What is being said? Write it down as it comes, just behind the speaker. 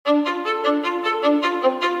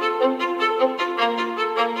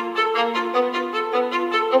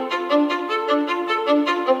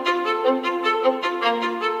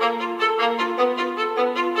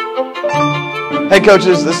Hey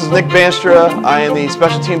coaches, this is Nick Bandstra. I am the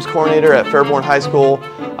Special Teams Coordinator at Fairborn High School.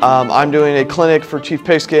 I'm doing a clinic for Chief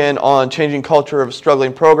Pigskin on changing culture of a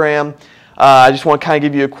struggling program. I just want to kind of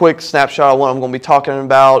give you a quick snapshot of what I'm going to be talking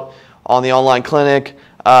about on the online clinic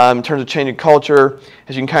in terms of changing culture.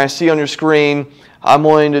 As you can kind of see on your screen, I'm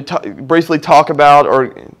going to briefly talk about, or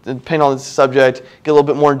depending on the subject, get a little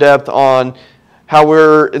bit more in depth on how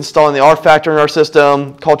we're installing the R factor in our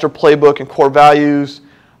system, culture playbook and core values,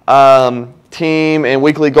 team and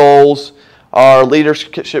weekly goals, our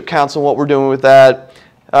leadership council, what we're doing with that,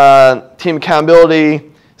 team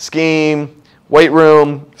accountability, scheme, weight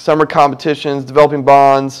room, summer competitions, developing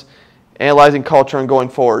bonds, analyzing culture, and going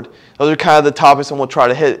forward. Those are kind of the topics I'm going to try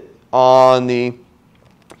to hit on the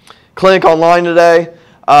clinic online today.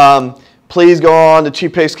 Please go on to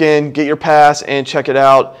Chief Pigskin, get your pass, and check it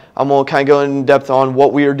out. I'm going to kind of go in depth on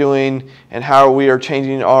what we are doing and how we are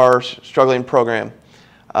changing our struggling program.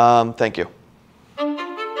 Thank you.